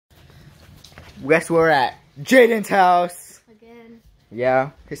Guess we're at Jaydens' house. Again.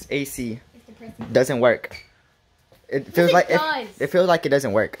 Yeah, his AC doesn't work. It feels like it feels like it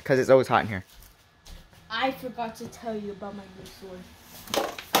doesn't work because it's always hot in here. I forgot to tell you about my new sword.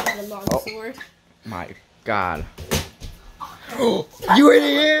 The long sword. My God. You in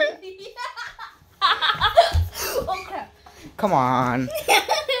here? Oh crap. Come on.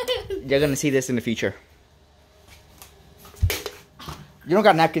 You're gonna see this in the future. You don't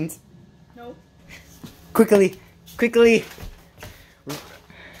got napkins? No. Quickly. Quickly.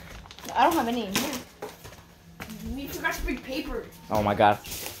 I don't have any in here. We forgot to bring paper. Oh my God.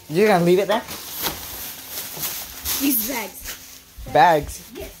 You're gonna leave it there? These bags.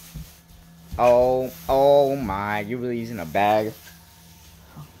 Bags? Yes. Oh my. You're really using a bag.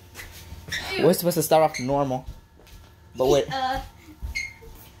 Ew. We're supposed to start off normal. But wait.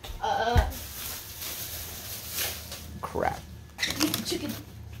 Crap. Chicken.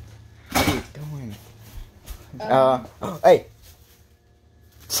 What are you doing? Hey.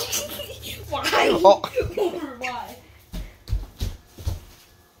 Why? Oh. Why?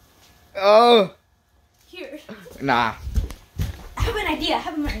 Oh. Here. Nah. I have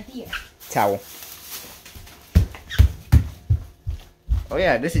an idea. Towel. Oh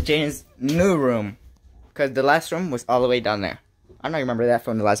yeah, this is Jaydens' new room. Because the last room was all the way down there. I don't remember that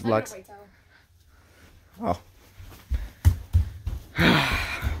from the last vlogs. Oh.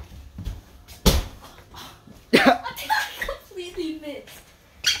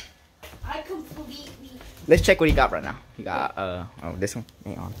 I completely. Let's check what he got right now. He got oh, this one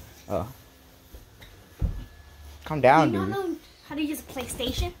ain't on. Calm down, dude. Know how to use a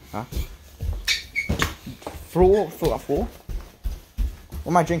PlayStation? Huh? Fool.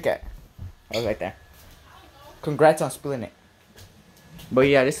 Where my drink at? Oh, right there. Congrats on spilling it. But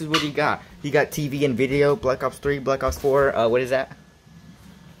yeah, this is what he got. He got TV and video, Black Ops 3, Black Ops 4, what is that?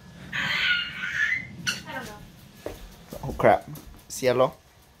 I don't know. Oh crap. Cielo.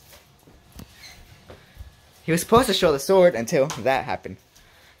 He was supposed to show the sword until that happened.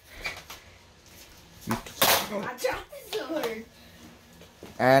 I dropped the sword.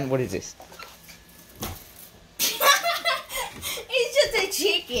 And what is this? It's just a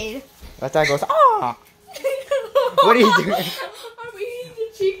chicken. That guy goes, ah! What are you doing? I'm eating the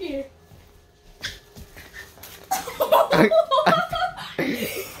chicken.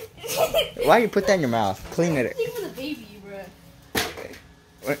 Why you put that in your mouth? Clean it. Think for the baby,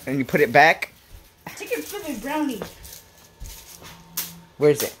 bro. And you put it back? Chicken flipping brownie.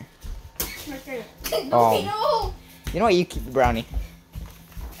 Where is it? Right there. Oh. No. You know what? You keep the brownie.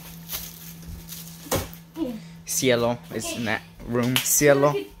 Cielo is in that room.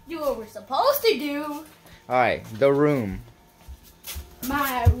 Cielo. Do what we're supposed to do. Alright, the room.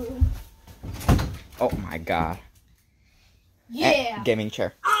 My room. Oh my God. Yeah. Gaming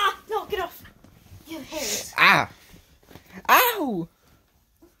chair. Ah, no, get off. You have hairs. Ah! Ow!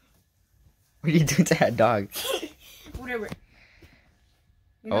 What are you doing to that dog? Whatever.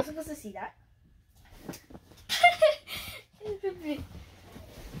 You're not supposed to see that.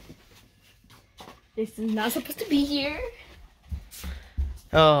 This is not supposed to be here.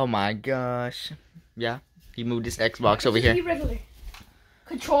 Oh my gosh. Yeah, he moved his Xbox over here. Regular.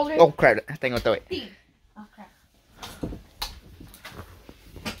 Controller. Oh crap, I think I'll throw it. Theme. Oh crap.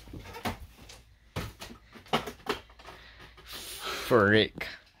 Frick.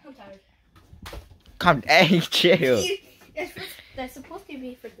 I'm tired. Come, hey, chill. That's supposed to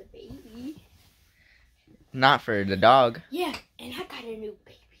be for the baby. Not for the dog. Yeah, and I got a new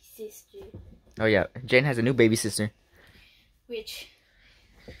baby sister. Oh yeah, Jane has a new baby sister. Which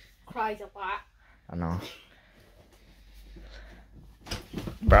cries a lot. I know.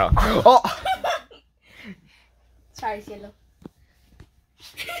 Bro. Oh! Sorry, Cielo.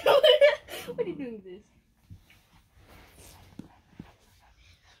 What are you doing this?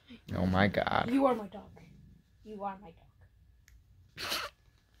 Oh my God. You are my dog. You are my dog.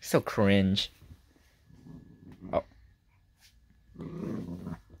 So cringe. Oh.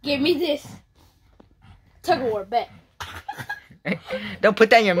 Give me this. Tug of war, bet. Don't put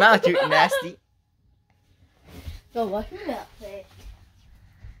that in your mouth, you nasty. Go wash your mouth, babe.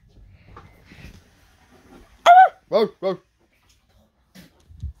 Whoa, whoa.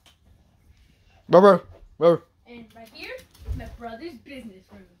 Whoa. And right here, my brother's business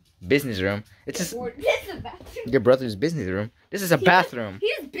room. Business room? It's just This is a bathroom. your brother's business room. This is a bathroom.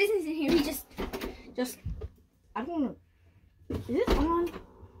 He has business in here. He just, I don't know. Is this on?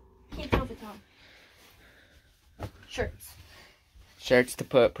 Can't tell if it's on. Shirts. Shirts to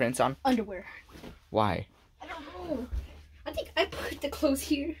put prints on? Underwear. Why? I don't know. I think I put the clothes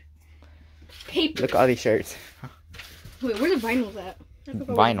here. Paper. Look at all these shirts. Wait, where's the vinyls at?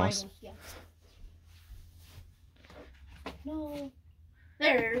 Vinyls? Yeah. No.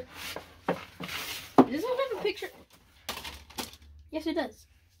 There. Does this one have a picture? Yes, it does.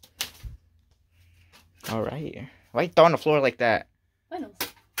 All right. Why you throw on the floor like that? I know.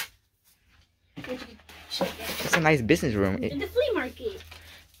 It's a nice business room. In the flea market.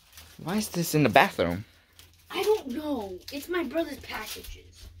 Why is this in the bathroom? I don't know. It's my brother's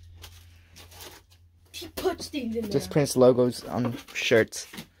packages. He puts things in there. Just prints logos on shirts.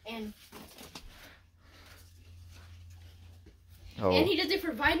 And Oh. And he does it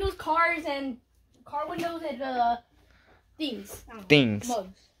for vinyls, cars, and car windows, and things. I don't know, Things.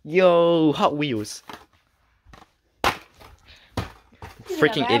 mugs. Yo, Hot Wheels.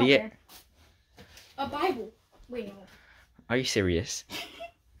 Freaking Yeah, idiot. A Bible. Wait, no. Are you serious?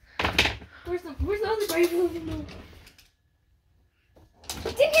 Where's the other Bible?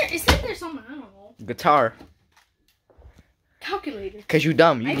 It's in here. It's in there somewhere. I don't know. Guitar. Calculator. Cause you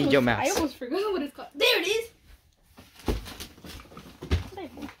dumb. You I need almost, your math. I almost forgot what it's called. There it is.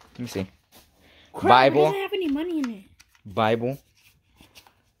 Let me see. Crap, Bible. It doesn't have any money in it. Bible.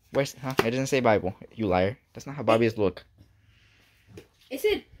 Where's huh? It doesn't say Bible. You liar. That's not how Bibles look. It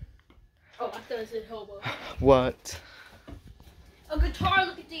said. Oh, I thought it said hobo. What? A guitar.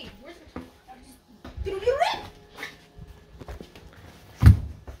 Look at these. Where's the guitar?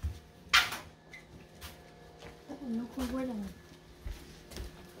 No clue where them.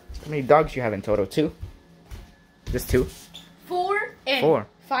 How many dogs you have in total? 2? Just 2? 4 and 4.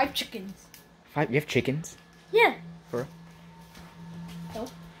 5 chickens. 5? You have chickens? Yeah. 4? No.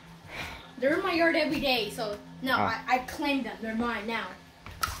 They're in my yard every day, so no, Oh. I claim them. They're mine now.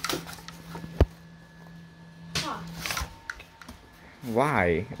 Ah,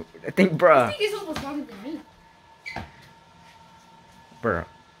 Why? I think, I bruh. think it's almost longer than me. Bruh.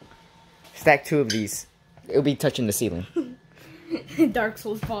 Stack 2 of these. It'll be touching the ceiling. Dark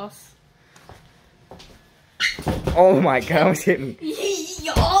Souls boss. Oh my god, almost hit me.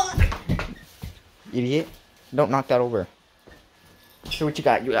 Yuck. Idiot. Don't knock that over. So what you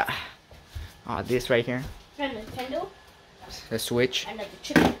got? You got this right here. And Nintendo. The Switch. And the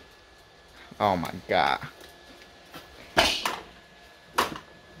chicken. Oh my god.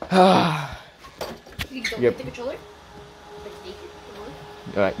 You don't Yep. get the controller?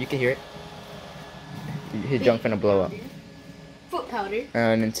 You can hear it. His junk finna blow up. Foot powder.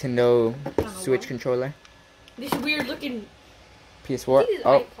 Nintendo Switch controller. This weird looking. PS4. This is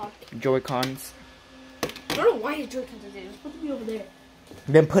Oh, iPod. Joy-Cons. I don't know why his Joy-Cons are there. It's supposed to be over there.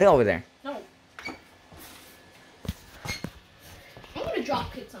 Then put it over there. No. I'm gonna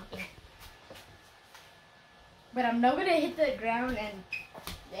drop kick something. But I'm not gonna hit the ground and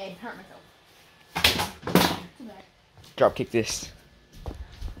hurt myself. Too bad. Drop kick this.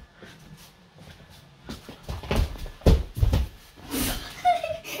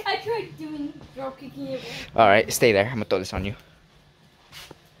 I tried doing drop kicking it. Alright, stay there. I'm gonna throw this on you.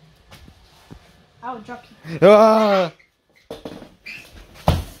 I would drop kick. Ah!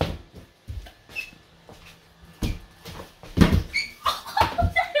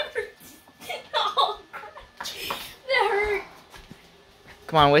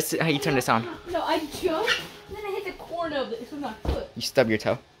 Come on, how you turn this on? No, I jumped, and then I hit the corner of it with my foot. You stub your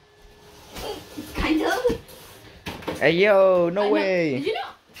toe. Kind of. Hey yo, no I know. way. Did you know?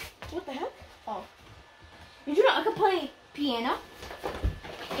 What the heck? Oh. Did you know I could play piano?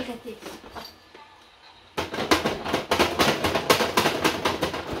 Look at this.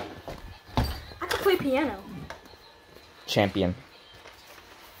 I could play piano. Champion.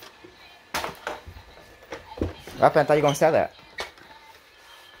 Up, I thought you were gonna sell that.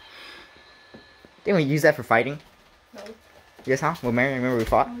 Didn't we use that for fighting? No. Yes, huh? Well, Mary, remember we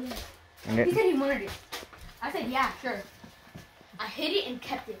fought? Oh, yeah. And He it, said he wanted it. I said, yeah, sure. I hid it and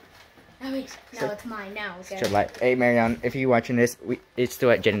kept it. Now it's mine now, okay? Sure, like, hey, Marianne, if you're watching this, it's still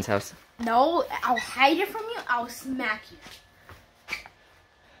at Jaydens' house. No, I'll hide it from you. I'll smack you.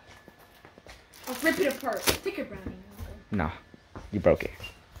 I'll rip it apart. Stick it, Brownie. No, you broke it.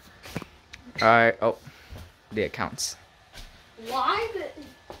 Alright, oh, the accounts.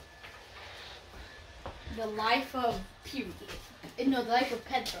 The life of period. No, the life of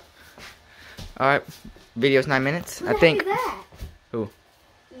Pedro. Alright, video's 9 minutes. Who I the think. heck is that? Who?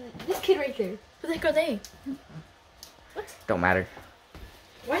 This kid right there. Who the heck are they? What? Don't matter.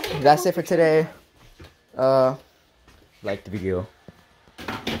 Why the heck That's it for today. Like the video.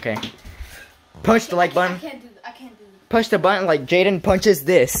 Okay. Push the like button. I can't do that. Push the button like Jayden punches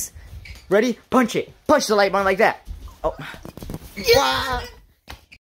this. Ready? Punch it. Punch the like button like that. Oh. Wow.